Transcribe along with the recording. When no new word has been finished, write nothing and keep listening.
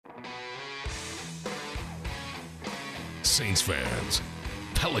Saints fans,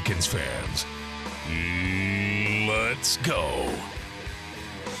 Pelicans fans, let's go.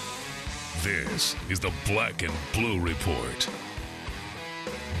 This is the Black and Blue Report.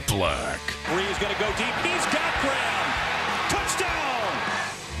 Black. Bree's going to go deep. He's got ground. Touchdown.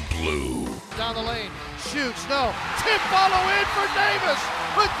 Blue. Down the lane. Shoots. No. Tip follow in for Davis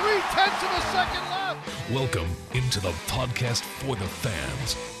with 3/10 of a second left. Welcome into the podcast for the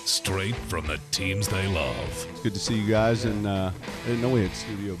fans, straight from the teams they love. It's good to see you guys, and I didn't know we had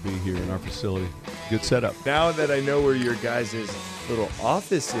Studio B here in our facility. Good setup. Now that I know where your guys' little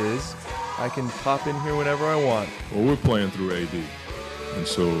office is, I can pop in here whenever I want. Well, we're playing through AD, and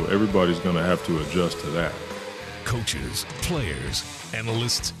so everybody's going to have to adjust to that. Coaches, players,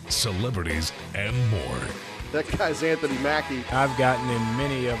 analysts, celebrities, and more. That guy's Anthony Mackie. I've gotten in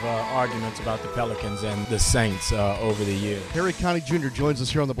many of arguments about the Pelicans and the Saints over the years. Harry Connick Jr. joins us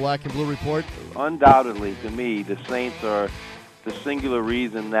here on the Black and Blue Report. Undoubtedly, to me, the Saints are the singular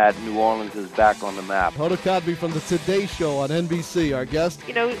reason that New Orleans is back on the map. Hoda Kotb from the Today Show on NBC, our guest.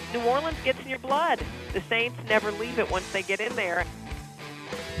 You know, New Orleans gets in your blood. The Saints never leave it once they get in there.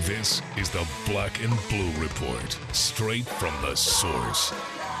 This is the Black and Blue Report, straight from the source.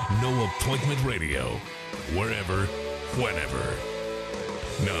 No appointment radio, wherever, whenever.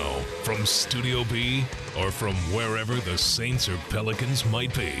 Now, from Studio B or from wherever the Saints or Pelicans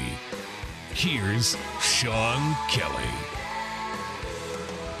might be, here's Sean Kelly.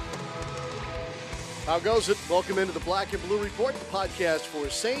 How goes it? Welcome into the Black and Blue Report, the podcast for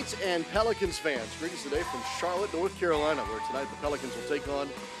Saints and Pelicans fans. Greetings today from Charlotte, North Carolina, where tonight the Pelicans will take on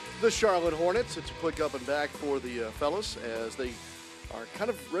the Charlotte Hornets. It's a quick up and back for the fellas as they are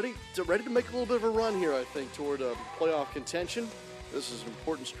kind of ready to make a little bit of a run here, I think, toward playoff contention. This is an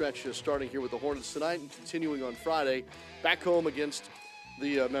important stretch starting here with the Hornets tonight and continuing on Friday back home against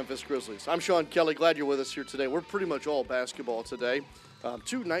the Memphis Grizzlies. I'm Sean Kelly. Glad you're with us here today. We're pretty much all basketball today.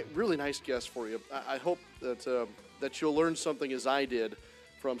 Two really nice guests for you. I hope that you'll learn something as I did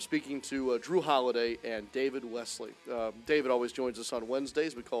from speaking to Drew Holiday and David Wesley. David always joins us on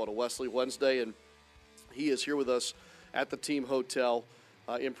Wednesdays. We call it a Wesley Wednesday, and he is here with us at the team hotel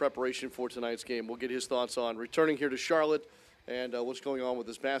in preparation for tonight's game. We'll get his thoughts on returning here to Charlotte and what's going on with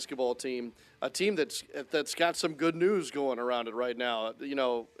this basketball team, a team that's got some good news going around it right now. You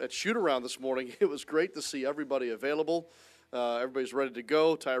know, at shoot-around this morning, it was great to see everybody available. Everybody's ready to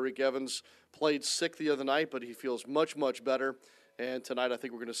go. Tyreke Evans played sick the other night, but he feels much, much better. And tonight I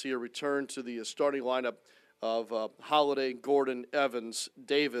think we're going to see a return to the starting lineup of Holiday, Gordon, Evans,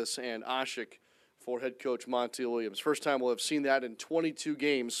 Davis, and Asik for head coach Monty Williams. First time we'll have seen that in 22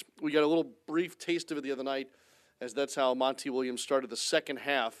 games. We got a little brief taste of it the other night, as that's how Monty Williams started the second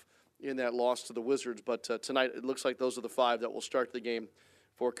half in that loss to the Wizards. But tonight it looks like those are the five that will start the game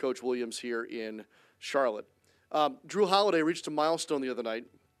for Coach Williams here in Charlotte. Drew Holiday reached a milestone the other night,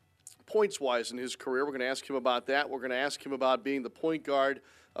 points-wise in his career. We're going to ask him about that. We're going to ask him about being the point guard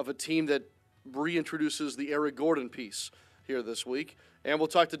of a team that reintroduces the Eric Gordon piece here this week. And we'll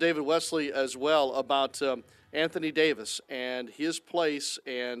talk to David Wesley as well about Anthony Davis and his place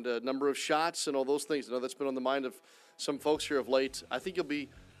and number of shots and all those things. I know that's been on the mind of some folks here of late. I think you'll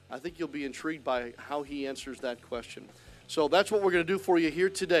be intrigued by how he answers that question. So that's what we're going to do for you here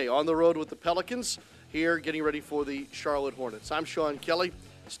today on the road with the Pelicans, here getting ready for the Charlotte Hornets. I'm Sean Kelly.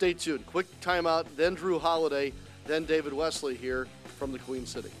 Stay tuned. Quick timeout, then Drew Holiday, then David Wesley here from the Queen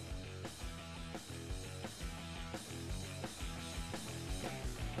City.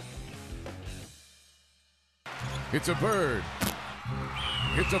 It's a bird.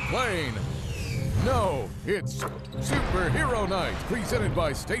 It's a plane. No, it's Superhero Night, presented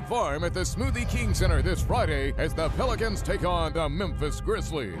by State Farm at the Smoothie King Center this Friday as the Pelicans take on the Memphis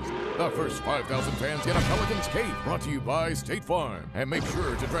Grizzlies. The first 5,000 fans get a Pelicans cape, brought to you by State Farm. And make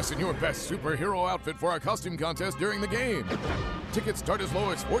sure to dress in your best superhero outfit for our costume contest during the game. Tickets start as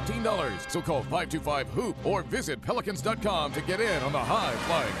low as $14, so call 525-HOOP or visit Pelicans.com to get in on the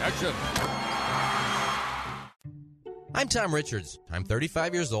high-flying action. I'm Tom Richards. I'm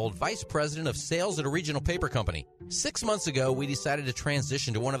 35 years old, Vice President of Sales at a regional paper company. 6 months ago, we decided to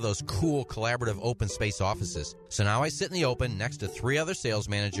transition to one of those cool collaborative open space offices. So now I sit in the open next to 3 other sales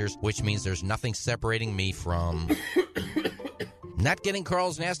managers, which means there's nothing separating me from... Not getting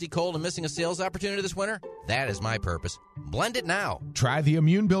Carl's nasty cold and missing a sales opportunity this winter? That is my purpose. Blend it now. Try the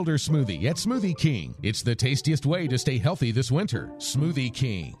Immune Builder smoothie at Smoothie King. It's the tastiest way to stay healthy this winter. Smoothie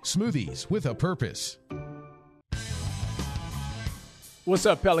King. Smoothies with a purpose. What's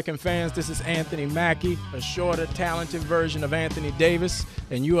up, Pelican fans? This is Anthony Mackie, a shorter, talented version of Anthony Davis,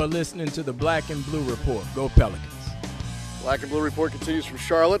 and you are listening to the Black and Blue Report. Go Pelicans. Black and Blue Report continues from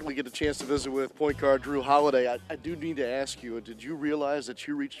Charlotte. We get a chance to visit with point guard Jrue Holiday. I do need to ask you, did you realize that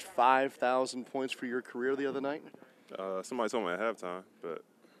you reached 5,000 points for your career the other night? Somebody told me at halftime, but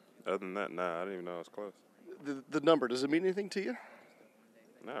other than that, nah, I didn't even know I was close. The number, does it mean anything to you?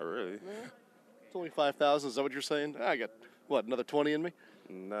 Not really. It's only 5,000. Is that what you're saying? I got, what, another 20 in me?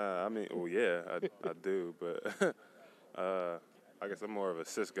 Nah, I mean, well, yeah, I do, but I guess I'm more of an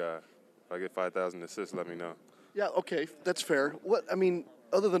assist guy. If I get 5,000 assists, let me know. Yeah, okay, that's fair.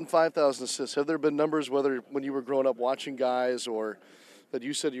 Other than 5,000 assists, have there been numbers, whether when you were growing up watching guys or that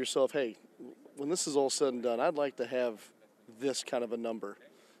you said to yourself, hey, when this is all said and done, I'd like to have this kind of a number?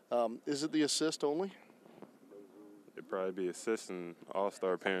 Is it the assist only? It'd probably be assists and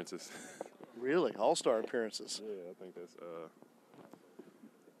all-star appearances. Really? All-star appearances? Yeah, I think that's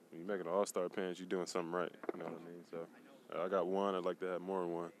when you make an all-star appearance, you're doing something right. You know what I mean? So I got one. I'd like to have more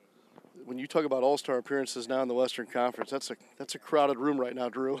than one. When you talk about all-star appearances now in the Western Conference, that's a crowded room right now,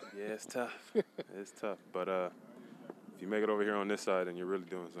 Jrue. Yeah, it's tough. It's tough. But if you make it over here on this side, then you're really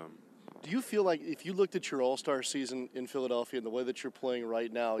doing something. Do you feel like if you looked at your all-star season in Philadelphia and the way that you're playing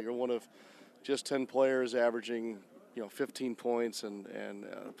right now, you're one of just 10 players averaging, 15 points and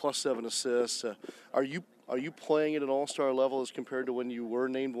plus 7 assists. Are you playing at an all-star level as compared to when you were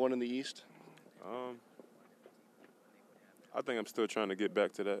named one in the East? I think I'm still trying to get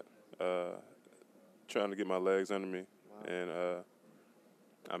back to that. Trying to get my legs under me, and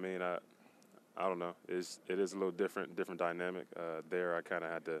I don't know. It is a little different dynamic. There, I kind of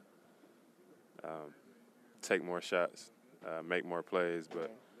had to take more shots, make more plays,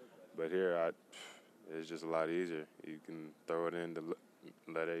 but here, it's just a lot easier. You can throw it in to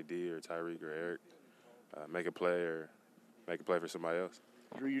let AD or Tyreek or Eric make a play for somebody else.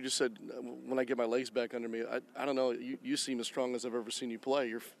 Jrue, you just said, when I get my legs back under me, I don't know, you seem as strong as I've ever seen you play.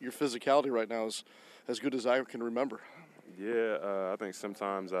 Your physicality right now is as good as I can remember. Yeah, I think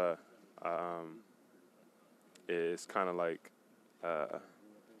sometimes it's kind of like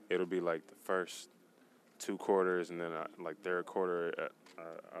it'll be like the first 2 quarters, and then like third quarter, I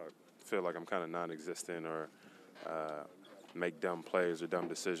feel like I'm kind of non-existent or make dumb plays or dumb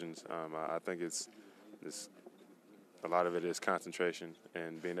decisions. I think it's a lot of it is concentration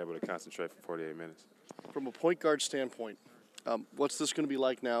and being able to concentrate for 48 minutes. From a point guard standpoint, what's this going to be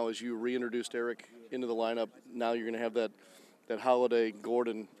like now as you reintroduced Eric into the lineup? Now you're going to have that Holiday,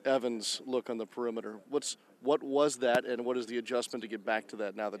 Gordon, Evans look on the perimeter. What was that, and what is the adjustment to get back to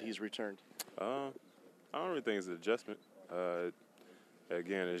that now that he's returned? I don't really think it's an adjustment.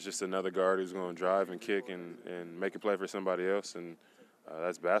 Again, it's just another guard who's going to drive and kick and make a play for somebody else, and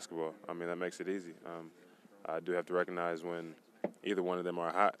that's basketball. I mean, that makes it easy. I do have to recognize when either one of them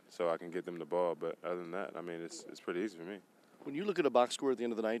are hot so I can get them the ball. But other than that, I mean, it's pretty easy for me. When you look at a box score at the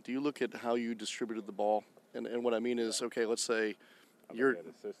end of the night, do you look at how you distributed the ball? And what I mean is, okay, let's say you're –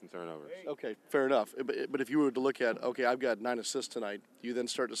 assists and turnovers. Okay, fair enough. But if you were to look at, okay, I've got 9 assists tonight, you then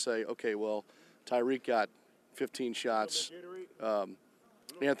start to say, okay, well, Tyreek got 15 shots.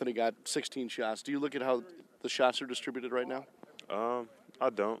 Anthony got 16 shots. Do you look at how the shots are distributed right now? I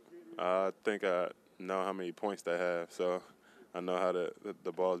don't. I think I know how many points they have, so I know how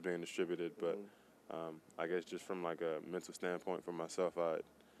the ball is being distributed. But I guess just from like a mental standpoint for myself,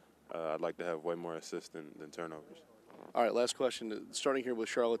 I'd like to have way more assists than turnovers. All right, last question. Starting here with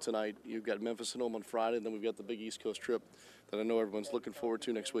Charlotte tonight, you've got Memphis at home on Friday, and then we've got the big East Coast trip that I know everyone's looking forward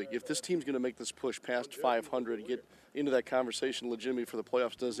to next week. If this team's going to make this push past 500 and get into that conversation legitimately for the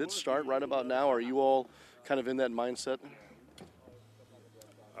playoffs, does it start right about now? Are you all kind of in that mindset?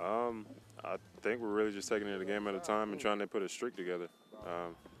 I think we're really just taking it a game at a time and trying to put a streak together.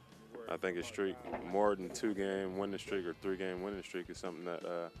 I think a streak, more than 2-game winning streak or 3-game winning streak, is something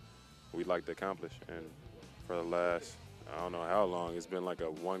that we'd like to accomplish. And for the last, I don't know how long, it's been like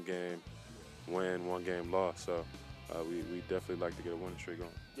a 1-game win, 1-game loss. So we definitely like to get a winning streak on.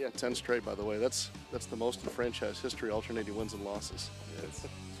 Yeah, 10 straight, by the way. That's the most in franchise history, alternating wins and losses. Yeah, it's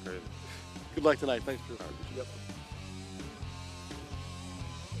crazy. Good luck tonight. Thanks, Drew. Yep.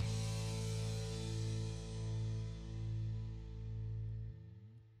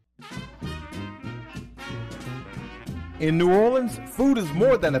 In New Orleans, food is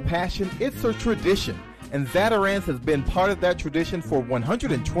more than a passion, it's a tradition. And Zatarain's has been part of that tradition for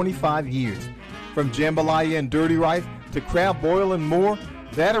 125 years. From jambalaya and dirty rice to crab boil and more,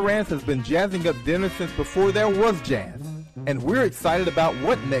 Zatarain's has been jazzing up dinner since before there was jazz. And we're excited about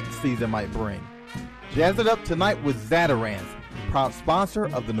what next season might bring. Jazz it up tonight with Zatarain's, proud sponsor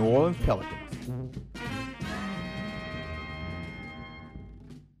of the New Orleans Pelicans.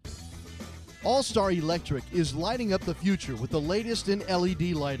 All Star Electric is lighting up the future with the latest in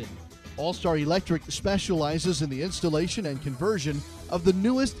LED lighting. All-Star Electric specializes in the installation and conversion of the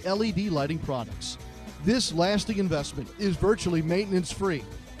newest LED lighting products. This lasting investment is virtually maintenance-free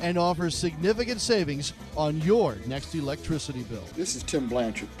and offers significant savings on your next electricity bill. This is Tim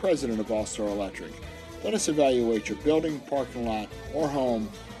Blanchard, president of All-Star Electric. Let us evaluate your building, parking lot, or home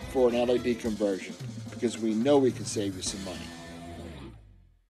for an LED conversion, because we know we can save you some money.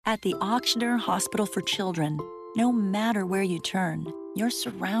 At the Auctioner Hospital for Children, no matter where you turn, you're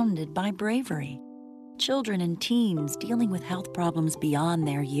surrounded by bravery. Children and teens dealing with health problems beyond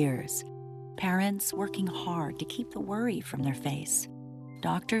their years. Parents working hard to keep the worry from their face.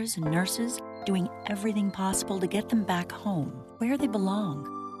 Doctors and nurses doing everything possible to get them back home, where they belong.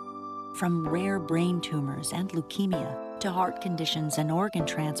 From rare brain tumors and leukemia to heart conditions and organ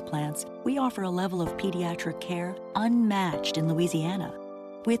transplants, we offer a level of pediatric care unmatched in Louisiana.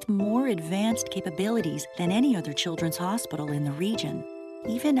 With more advanced capabilities than any other children's hospital in the region,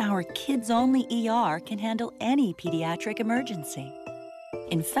 even our kids-only ER can handle any pediatric emergency.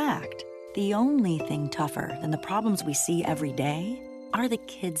 In fact, the only thing tougher than the problems we see every day are the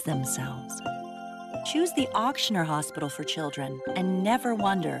kids themselves. Choose the Auctioner Hospital for Children and never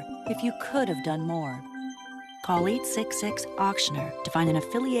wonder if you could have done more. Call 866-AUCTIONER to find an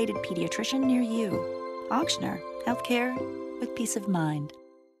affiliated pediatrician near you. Auctioner, healthcare with peace of mind.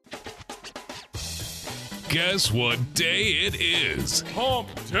 Guess what day it is? Hump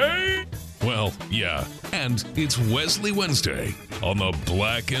Day! Well, yeah, and it's Wesley Wednesday on the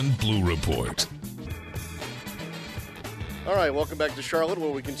Black and Blue Report. All right, welcome back to Charlotte,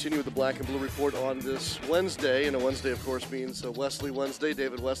 where we continue with the Black and Blue Report on this Wednesday. And a Wednesday, of course, means Wesley Wednesday.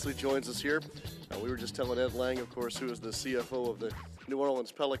 David Wesley joins us here. We were just telling Ed Lang, of course, who is the CFO of the New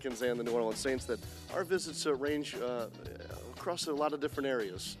Orleans Pelicans and the New Orleans Saints, that our visits range across a lot of different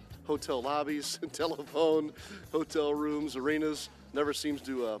areas. Hotel lobbies, telephone, hotel rooms, arenas. Never seems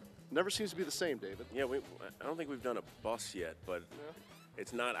to be the same, David. Yeah, I don't think we've done a bus yet, but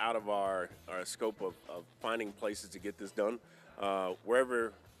it's not out of our scope of finding places to get this done.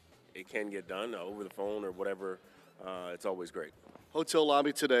 Wherever it can get done, over the phone or whatever, it's always great. Hotel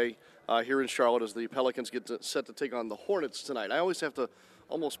lobby today here in Charlotte as the Pelicans get set to take on the Hornets tonight. I always have to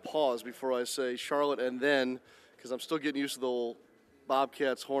almost pause before I say Charlotte and then, because I'm still getting used to the old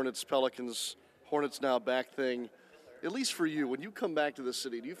Bobcats, Hornets, Pelicans, Hornets now back thing. At least for you, when you come back to the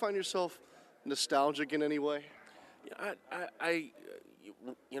city, do you find yourself nostalgic in any way? Yeah, I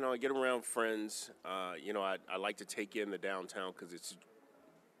get around friends. I like to take in the downtown because it's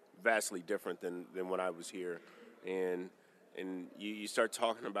vastly different than when I was here. And you start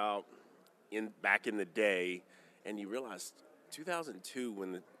talking about back in the day, and you realize 2002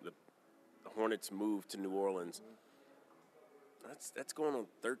 when the Hornets moved to New Orleans. That's going on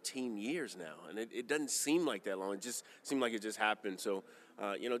 13 years now, and it doesn't seem like that long. It just seemed like it just happened. So,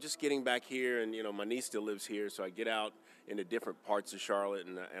 just getting back here, and my niece still lives here, so I get out into different parts of Charlotte,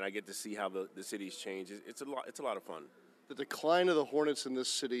 and I get to see how the city's changed. It's a lot of fun. The decline of the Hornets in this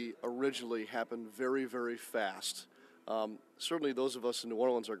city originally happened very, very fast. Certainly, those of us in New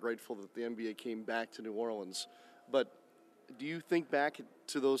Orleans are grateful that the NBA came back to New Orleans. But do you think back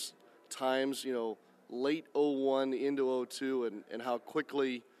to those times, late 01 into 02, and how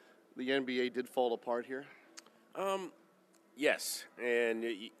quickly the NBA did fall apart here? Yes, and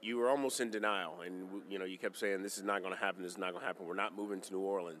you were almost in denial, and you kept saying this is not going to happen. This is not going to happen. We're not moving to New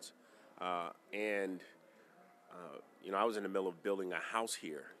Orleans, I was in the middle of building a house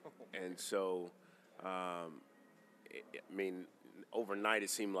here, and so overnight it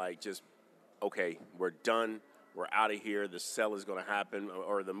seemed like just okay, we're done. We're out of here. The sell is going to happen,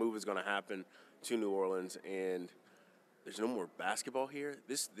 or the move is going to happen to New Orleans, and there's no more basketball here.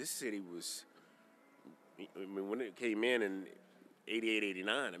 This city was, when it came in 88,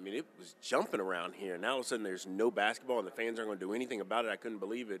 89, it was jumping around here. Now all of a sudden there's no basketball, and the fans aren't going to do anything about it. I couldn't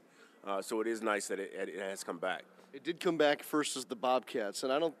believe it. So it is nice that it has come back. It did come back first as the Bobcats,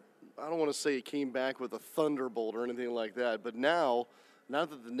 and I don't want to say it came back with a thunderbolt or anything like that, but now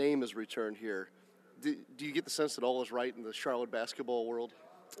that the name has returned here, do you get the sense that all is right in the Charlotte basketball world?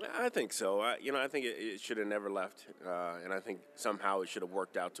 I think so. I think it should have never left, and I think somehow it should have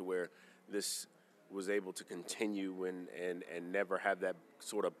worked out to where this was able to continue and never have that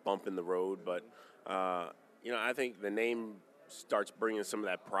sort of bump in the road. But, I think the name starts bringing some of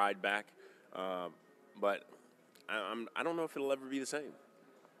that pride back, but I don't know if it'll ever be the same.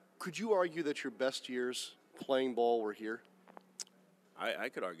 Could you argue that your best years playing ball were here? I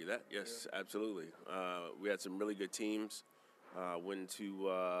could argue that, yes, yeah. Absolutely. We had some really good teams. Went to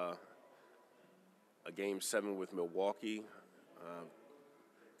a Game 7 with Milwaukee.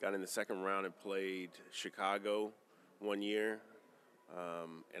 Got in the second round and played Chicago one year.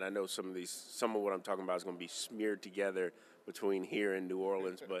 And I know some of what I'm talking about is going to be smeared together between here and New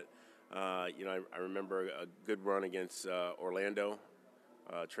Orleans. But, I remember a good run against Orlando.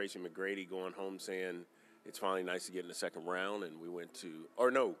 Tracy McGrady going home saying, it's finally nice to get in the second round. And we went to –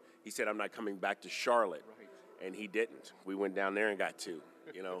 or no, he said, I'm not coming back to Charlotte. Right. And he didn't. We went down there and got 2.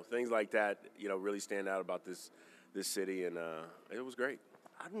 Things like that, really stand out about this city. And it was great.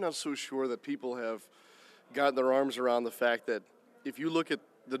 I'm not so sure that people have gotten their arms around the fact that if you look at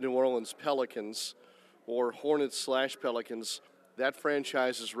the New Orleans Pelicans or Hornets/Pelicans, that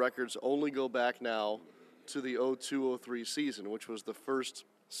franchise's records only go back now to the 02-03 season, which was the first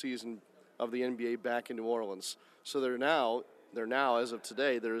season of the NBA back in New Orleans. So they're now, as of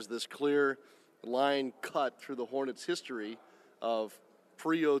today, there is this clear line cut through the Hornets' history of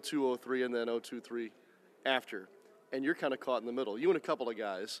pre-02-03 and then 02-03 after. And you're kind of caught in the middle. You and a couple of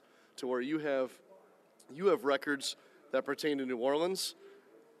guys to where you have records that pertain to New Orleans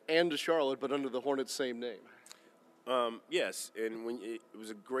and to Charlotte, but under the Hornets' same name. Yes, and it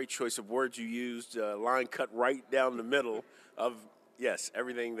was a great choice of words you used. Line cut right down the middle of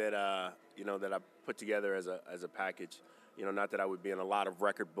everything that that I put together as a package. Not that I would be in a lot of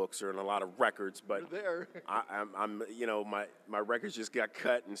record books or in a lot of records, but you're there. I'm my records just got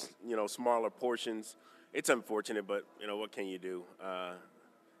cut in smaller portions. It's unfortunate, but what can you do? I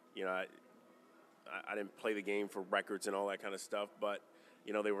didn't play the game for records and all that kind of stuff, but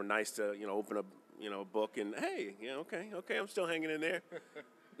they were nice to open up a book and hey, okay, I'm still hanging in there.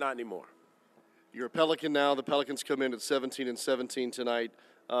 Not anymore. You're a Pelican now. The Pelicans come in at 17-17 tonight.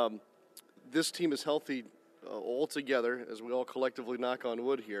 This team is healthy all together, as we all collectively knock on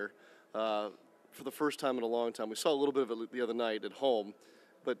wood here, for the first time in a long time. We saw a little bit of it the other night at home,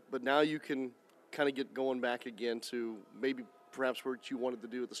 but now you can kind of get going back again to maybe perhaps what you wanted to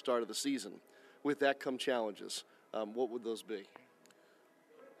do at the start of the season. With that come challenges. What would those be?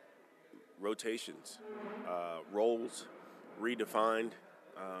 Rotations, roles, redefined.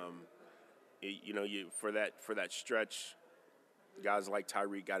 For that stretch, guys like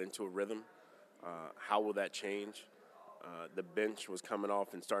Tyreke got into a rhythm. How will that change? The bench was coming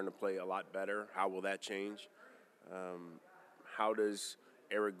off and starting to play a lot better. How will that change? How does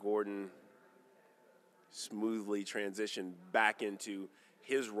Eric Gordon smoothly transition back into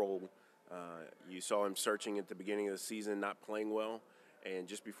his role? You saw him searching at the beginning of the season, not playing well. And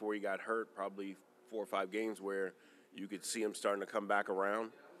just before he got hurt, probably 4 or 5 games where you could see him starting to come back around.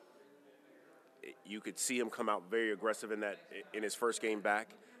 You could see him come out very aggressive in his first game back.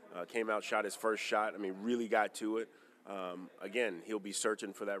 Came out, shot his first shot. Really got to it. Again, he'll be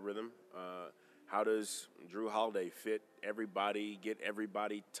searching for that rhythm. How does Drew Holiday fit everybody, get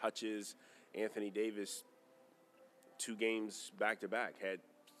everybody touches? Anthony Davis, 2 games back-to-back, had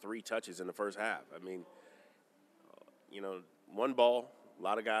 3 touches in the first half. One ball, a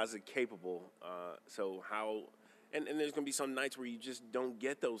lot of guys are capable. So how – and there's going to be some nights where you just don't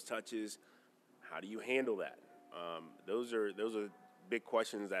get those touches. How do you handle that? Those are big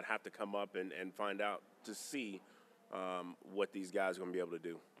questions that have to come up and find out to see what these guys are going to be able to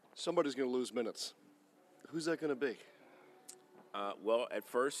do. Somebody's going to lose minutes. Who's that going to be? Well, at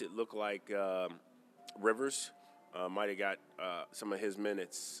first it looked like Rivers might have got some of his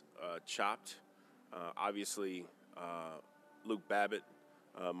minutes chopped. Obviously, Luke Babbitt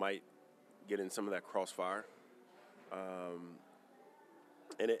might get in some of that crossfire.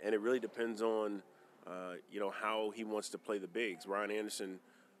 And it really depends on, how he wants to play the bigs. Ryan Anderson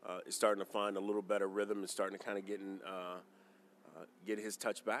is starting to find a little better rhythm and starting to kind of get his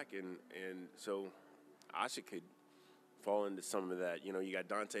touch back. And so Asha could fall into some of that. You got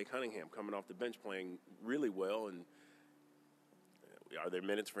Dante Cunningham coming off the bench playing really well. And are there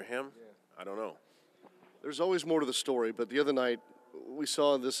minutes for him? Yeah. I don't know. There's always more to the story, but the other night we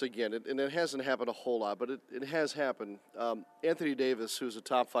saw this again, and it hasn't happened a whole lot, but it has happened. Anthony Davis, who's a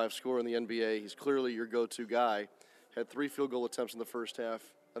top 5 scorer in the NBA, he's clearly your go-to guy, had 3 field goal attempts in the first half.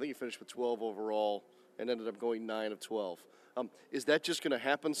 I think he finished with 12 overall and ended up going 9 of 12. Is that just going to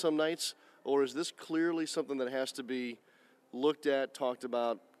happen some nights, or is this clearly something that has to be looked at, talked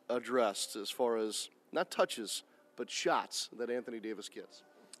about, addressed as far as not touches, but shots that Anthony Davis gets?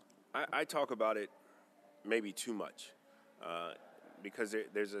 I talk about it maybe too much because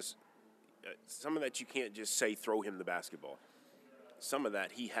there's some of that you can't just say throw him the basketball. Some of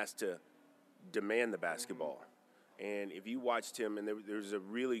that he has to demand the basketball. And if you watched him, and there's a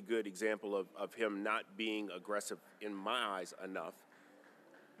really good example of him not being aggressive in my eyes enough.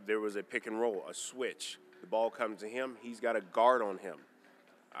 There was a pick and roll, a switch. The ball comes to him. He's got a guard on him.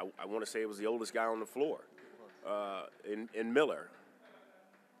 I want to say it was the oldest guy on the floor, in Miller.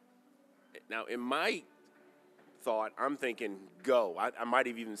 Now, in my thought, I'm thinking, go. I might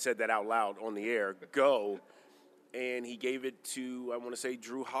have even said that out loud on the air, go. And he gave it to, I want to say,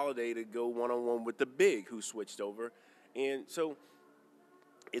 Drew Holiday to go one-on-one with the big who switched over. And so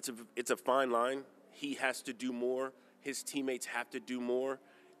it's a fine line. He has to do more. His teammates have to do more.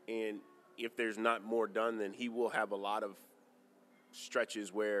 And if there's not more done, then he will have a lot of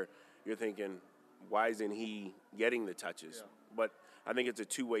stretches where you're thinking, why isn't he getting the touches? Yeah. But I think it's a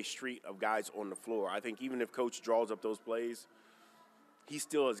two-way street of guys on the floor. I think even if Coach draws up those plays, he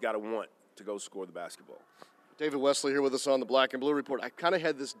still has got to want to go score the basketball. David Wesley here with us on the Black and Blue Report. I kind of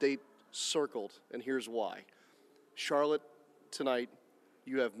had this date circled, and here's why. Charlotte tonight,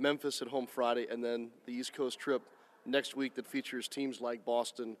 you have Memphis at home Friday, and then the East Coast trip next week that features teams like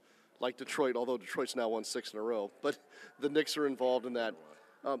Boston, like Detroit, although Detroit's now won 6 in a row. But the Knicks are involved in that.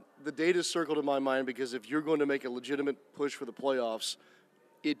 The date is circled in my mind because if you're going to make a legitimate push for the playoffs,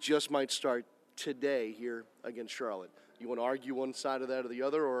 it just might start today here against Charlotte. You want to argue one side of that or the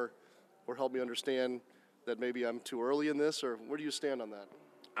other, or help me understand that maybe I'm too early in this, or where do you stand on that?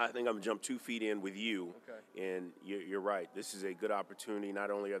 I think I'm going to jump 2 feet in with you, and you're right. This is a good opportunity. Not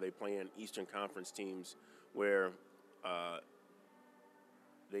only are they playing Eastern Conference teams where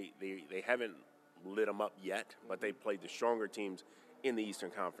they haven't lit them up yet, but they played the stronger teams in the Eastern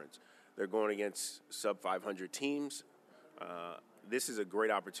Conference. They're going against sub-500 teams. This is a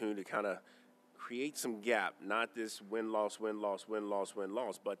great opportunity to kind of create some gap, not this win-loss, win-loss, win-loss,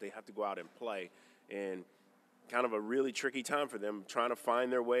 win-loss, but they have to go out and play. And kind of a really tricky time for them, trying to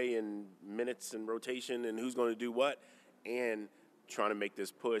find their way in minutes and rotation and who's going to do what, and trying to make this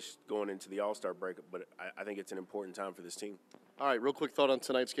push going into the All-Star break. But I think it's an important time for this team. All right, real quick thought on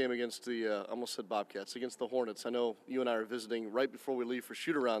tonight's game against the, almost said Bobcats, against the Hornets. I know you and I are visiting right before we leave for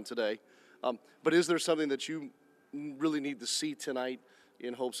shoot-around today. But is there something that you really need to see tonight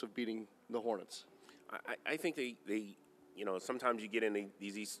in hopes of beating the Hornets? I think they sometimes you get in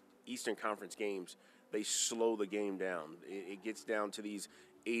these Eastern Conference games, they slow the game down. It gets down to these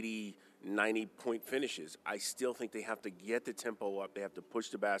 80, 90-point finishes. I still think they have to get the tempo up. They have to push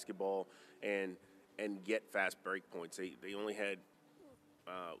the basketball and get fast break points. They only had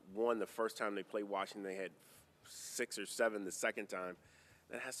one the first time they played Washington. They had 6 or 7 the second time.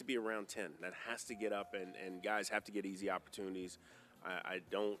 That has to be around 10. That has to get up, and guys have to get easy opportunities. I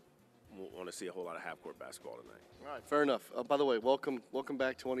don't want to see a whole lot of half-court basketball tonight. All right, fair enough. By the way, welcome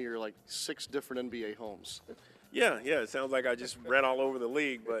back to one of your 6 different NBA homes. Yeah. It sounds like I just ran all over the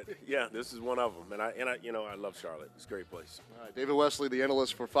league, but yeah, this is one of them. And I love Charlotte. It's a great place. All right, David Wesley, the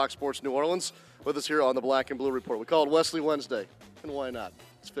analyst for Fox Sports New Orleans, with us here on the Black and Blue Report. We call it Wesley Wednesday, and why not?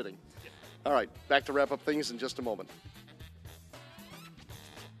 It's fitting. All right, back to wrap up things in just a moment.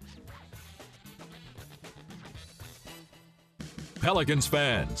 Pelicans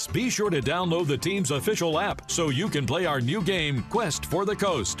fans, be sure to download the team's official app so you can play our new game, Quest for the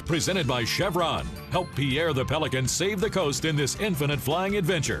Coast, presented by Chevron. Help Pierre the Pelican save the coast in this infinite flying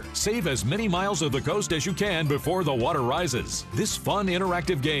adventure. Save as many miles of the coast as you can before the water rises. This fun,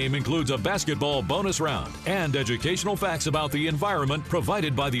 interactive game includes a basketball bonus round and educational facts about the environment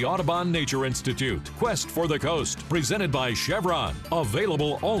provided by the Audubon Nature Institute. Quest for the Coast, presented by Chevron.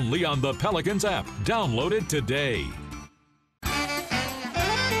 Available only on the Pelicans app. Download it today.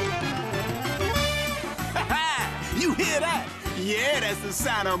 You hear that? Yeah, that's the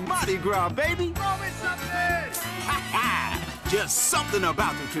sound of Mardi Gras, baby. Throw me something! Just something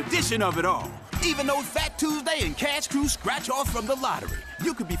about the tradition of it all. Even though Fat Tuesday and Cash Crew scratch off from the lottery,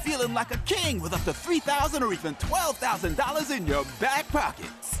 you could be feeling like a king with up to $3,000 or even $12,000 in your back pocket.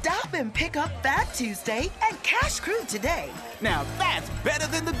 Stop and pick up Fat Tuesday and Cash Crew today. Now that's better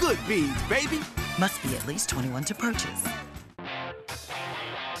than the good beans, baby. Must be at least 21 to purchase.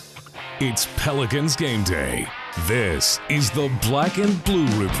 It's Pelicans game day. This is the Black and Blue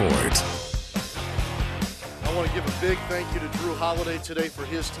Report. I want to give a big thank you to Drew Holiday today for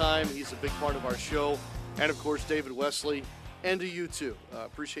his time. He's a big part of our show. And, of course, David Wesley, and to you, too.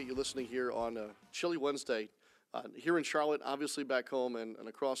 Appreciate you listening here on Chilly Wednesday here in Charlotte, obviously back home and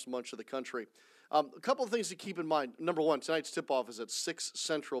across much of the country. A couple of things to keep in mind. Number one, tonight's tip-off is at 6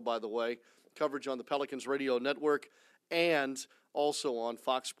 Central, by the way. Coverage on the Pelicans Radio Network and also on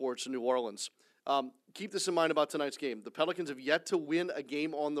Fox Sports New Orleans. Keep this in mind about tonight's game. The Pelicans have yet to win a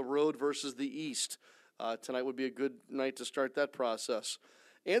game on the road versus the East. Tonight would be a good night to start that process.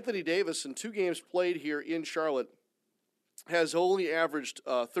 Anthony Davis, in 2 games played here in Charlotte, has only averaged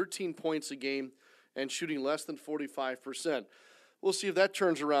 13 points a game and shooting less than 45%. We'll see if that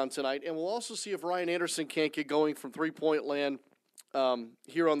turns around tonight, and we'll also see if Ryan Anderson can't get going from three-point land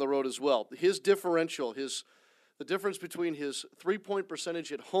here on the road as well. His differential, the difference between his three-point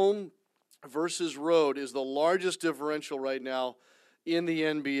percentage at home versus road is the largest differential right now in the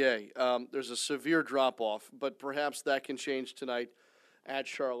NBA. There's a severe drop-off, but perhaps that can change tonight at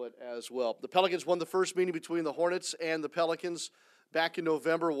Charlotte as well. The Pelicans won the first meeting between the Hornets and the Pelicans back in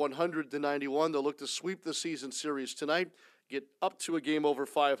November, 100-91. They'll look to sweep the season series tonight, get up to a game over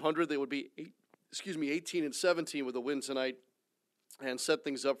 500. They would be 18-17 with a win tonight, and set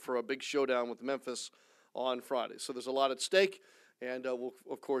things up for a big showdown with Memphis on Friday. So there's a lot at stake, and we'll,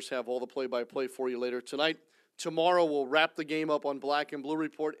 of course, have all the play-by-play for you later tonight. Tomorrow we'll wrap the game up on Black and Blue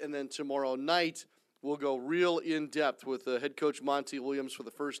Report, and then tomorrow night we'll go real in-depth with head coach Monty Williams for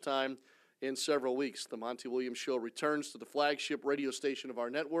the first time in several weeks. The Monty Williams Show returns to the flagship radio station of our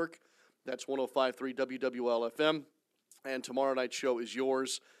network. That's 105.3 WWL-FM, and tomorrow night's show is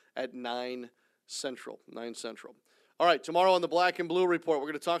yours at 9 Central. All right, tomorrow on the Black and Blue Report, we're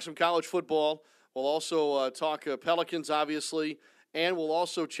going to talk some college football. We'll also talk Pelicans, obviously, and we'll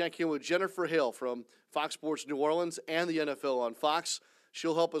also check in with Jennifer Hale from Fox Sports New Orleans and the NFL on Fox.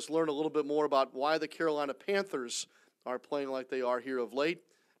 She'll help us learn a little bit more about why the Carolina Panthers are playing like they are here of late.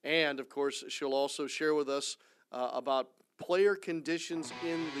 And, of course, she'll also share with us about player conditions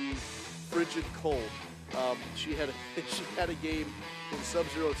in the frigid cold. She had a game in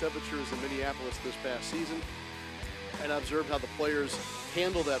sub-zero temperatures in Minneapolis this past season, and observed how the players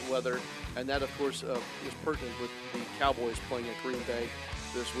handle that weather. And that, of course, is pertinent with the Cowboys playing at Green Bay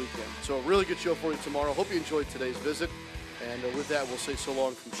this weekend. So a really good show for you tomorrow. Hope you enjoyed today's visit. And with that, we'll say so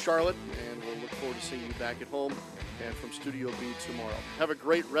long from Charlotte, and we'll look forward to seeing you back at home and from Studio B tomorrow. Have a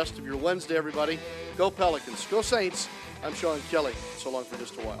great rest of your Wednesday, everybody. Go Pelicans. Go Saints. I'm Sean Kelly. So long for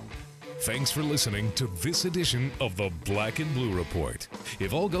just a while. Thanks for listening to this edition of the Black and Blue Report.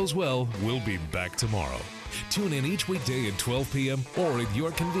 If all goes well, we'll be back tomorrow. Tune in each weekday at 12 p.m. or at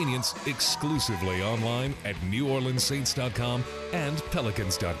your convenience exclusively online at NewOrleansSaints.com and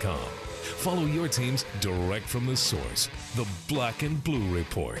Pelicans.com. Follow your teams direct from the source, the Black and Blue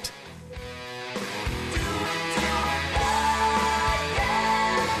Report.